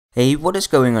Hey, what is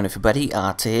going on everybody,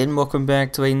 Arteer, and welcome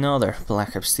back to another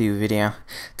Black Ops 2 video.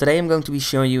 Today I'm going to be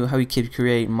showing you how you can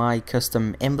create my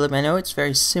custom emblem. I know it's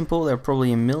very simple, there are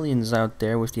probably millions out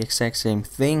there with the exact same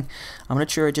thing. I'm not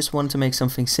sure, I just wanted to make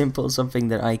something simple, something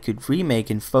that I could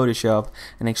remake in Photoshop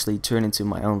and actually turn into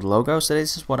my own logo. So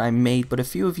this is what I made, but a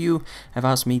few of you have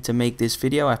asked me to make this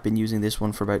video. I've been using this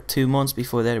one for about 2 months,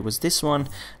 before that it was this one.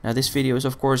 Now this video is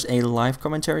of course a live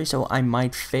commentary, so I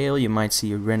might fail, you might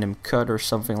see a random cut or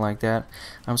something like that.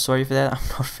 I'm sorry for that. I'm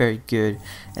not very good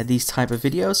at these type of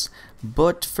videos,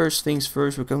 but first things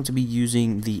first, we're going to be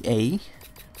using the A,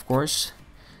 of course.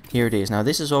 Here it is. Now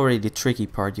this is already the tricky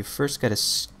part. You first gotta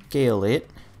scale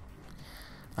it,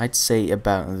 I'd say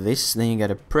about this, then you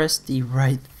gotta press the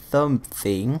right thumb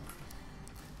thing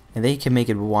and then you can make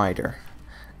it wider.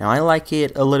 Now I like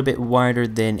it a little bit wider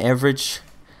than average.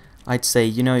 I'd say,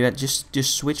 you know,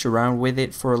 just switch around with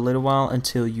it for a little while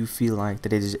until you feel like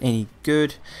that it is any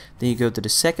good. Then you go to the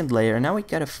second layer, and now we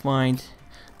gotta find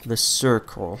the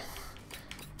circle.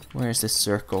 Where's the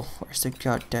circle? Where's the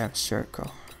goddamn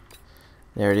circle?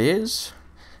 There it is.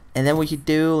 And then what you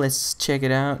do, let's check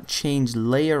it out. Change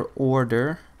layer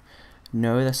order.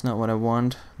 No, that's not what I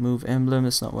want. Move emblem,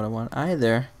 that's not what I want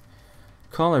either.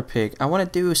 Color pick. I want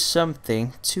to do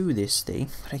something to this thing,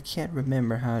 but I can't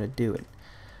remember how to do it.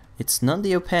 It's not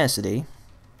the opacity.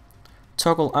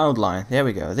 Toggle outline. There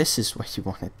we go. This is what you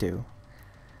want to do.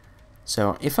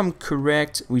 So if I'm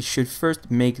correct, we should first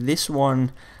make this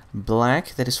one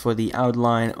black. That is for the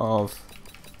outline of,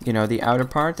 you know, the outer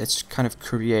part. That kind of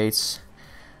creates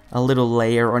a little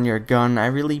layer on your gun.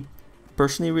 I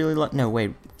personally really like. No,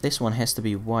 wait. This one has to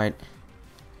be white.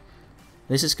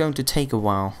 This is going to take a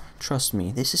while. Trust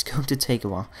me, this is going to take a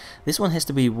while. This one has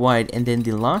to be white, and then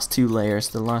the last two layers,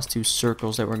 the last two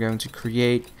circles that we're going to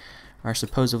create are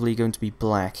supposedly going to be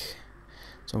black.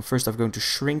 So first I'm going to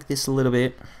shrink this a little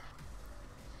bit.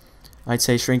 I'd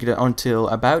say shrink it until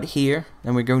about here.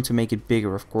 Then we're going to make it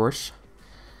bigger, of course.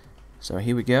 So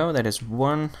here we go, that is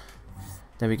one.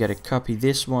 Then we gotta copy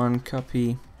this one,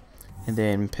 copy, and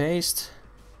then paste.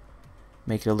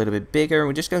 Make it a little bit bigger.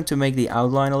 We're just going to make the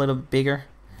outline a little bit bigger.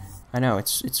 I know,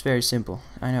 it's very simple.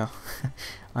 I know.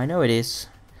 I know it is.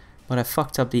 But I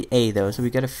fucked up the A though, so we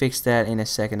gotta fix that in a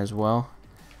second as well.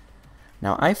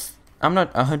 Now I'm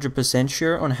not 100%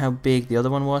 sure on how big the other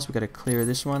one was. We gotta clear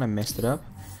this one. I messed it up.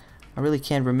 I really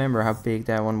can't remember how big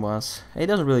that one was. It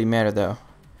doesn't really matter though.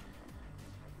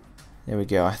 There we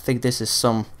go. I think this is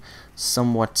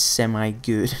somewhat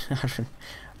semi-good.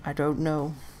 I don't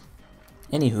know.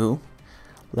 Anywho,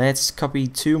 let's copy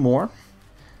two more.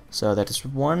 So that is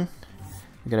one.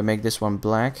 We're gonna make this one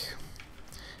black,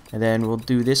 and then we'll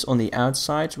do this on the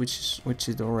outside, which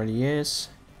it already is.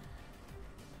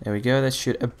 There we go. That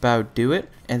should about do it.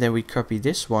 And then we copy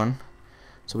this one,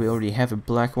 so we already have a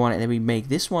black one, and then we make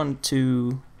this one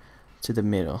to the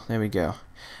middle. There we go.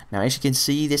 Now, as you can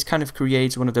see, this kind of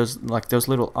creates one of those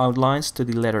little outlines to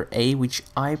the letter A, which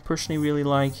I personally really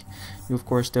like. You of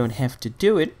course don't have to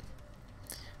do it,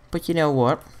 but you know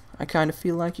what? I kind of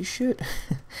feel like you should.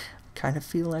 Kind of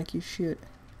feel like you should.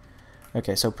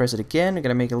 Okay, so press it again. We're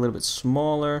gonna make it a little bit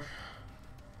smaller.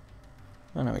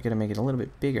 Oh no, we're gonna make it a little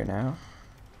bit bigger now.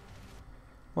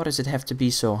 Why does it have to be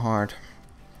so hard?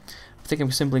 I think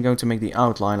I'm simply going to make the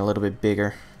outline a little bit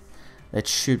bigger. That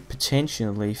should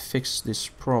potentially fix this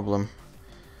problem.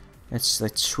 Let's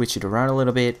switch it around a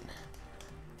little bit.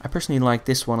 I personally like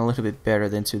this one a little bit better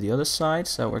than to the other side,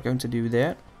 so we're going to do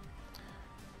that.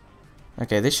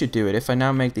 Okay, this should do it. If I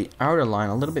now make the outer line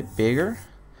a little bit bigger,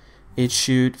 it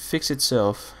should fix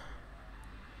itself.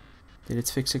 Did it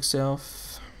fix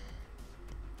itself?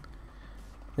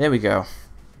 There we go.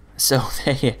 So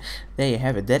there you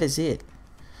have it. That is it.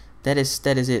 That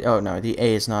is it. Oh no, the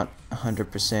A is not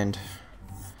 100%.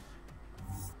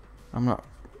 I'm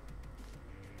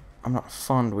not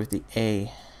fond with the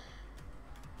A.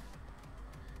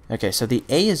 Okay, so the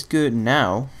A is good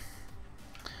now.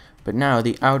 But now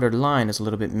the outer line is a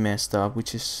little bit messed up,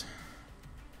 which is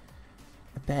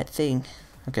a bad thing.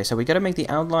 Okay, so we gotta make the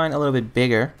outline a little bit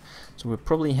bigger. So we'll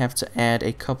probably have to add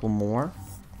a couple more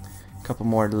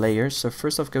layers. So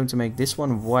first I'm going to make this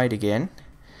one white again.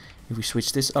 If we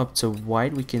switch this up to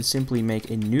white, we can simply make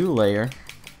a new layer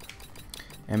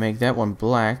and make that one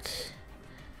black.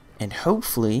 And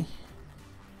hopefully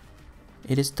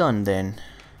it is done then.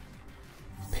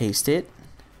 Paste it.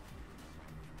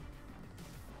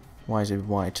 Why is it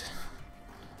white?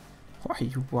 Why are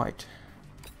you white?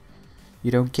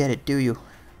 You don't get it, do you?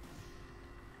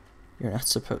 You're not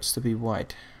supposed to be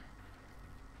white.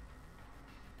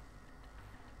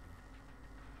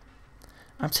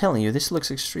 I'm telling you, this looks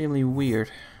extremely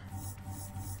weird.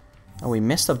 Oh, we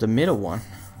messed up the middle one.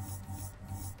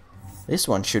 This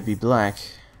one should be black.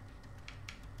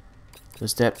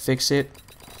 Does that fix it?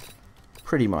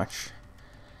 Pretty much.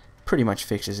 Pretty much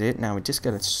fixes it. Now we just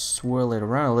gotta swirl it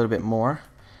around a little bit more.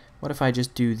 What if I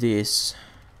just do this?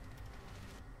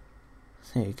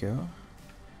 There you go.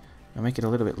 I'll make it a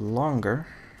little bit longer.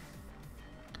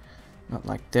 Not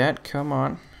like that. Come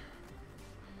on.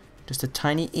 Just a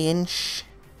tiny inch.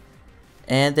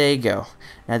 And there you go.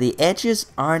 Now the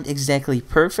edges aren't exactly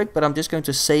perfect, but I'm just going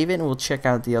to save it and we'll check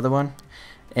out the other one.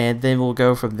 And then we'll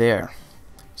go from there.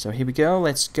 So here we go.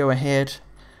 Let's go ahead.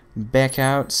 Back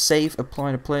out. Save.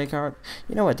 Apply the play card.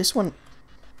 You know what? This one,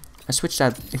 I switched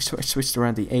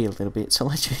around the A a little bit. So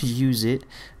let's just use it.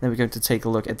 Then we're going to take a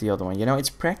look at the other one. You know, it's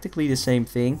practically the same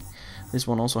thing. This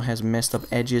one also has messed up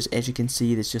edges. As you can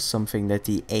see, it's just something that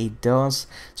the A does.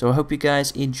 So I hope you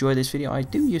guys enjoy this video. I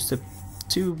do use the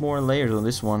 2 more layers on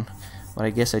this one, but I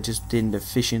guess I just didn't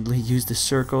efficiently use the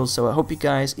circles. So I hope you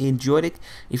guys enjoyed it.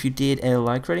 If you did, a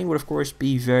like rating would of course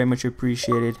be very much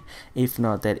appreciated. If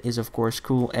not, that is of course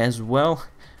cool as well.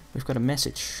 We've got a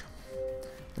message.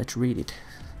 Let's read it.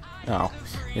 Oh,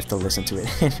 you have to listen to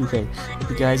it. Anyway, hope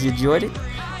you guys enjoyed it,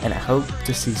 and I hope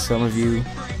to see some of you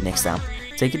next time.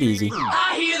 Take it easy.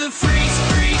 I hear the freeze,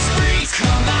 freeze, freeze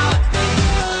come out.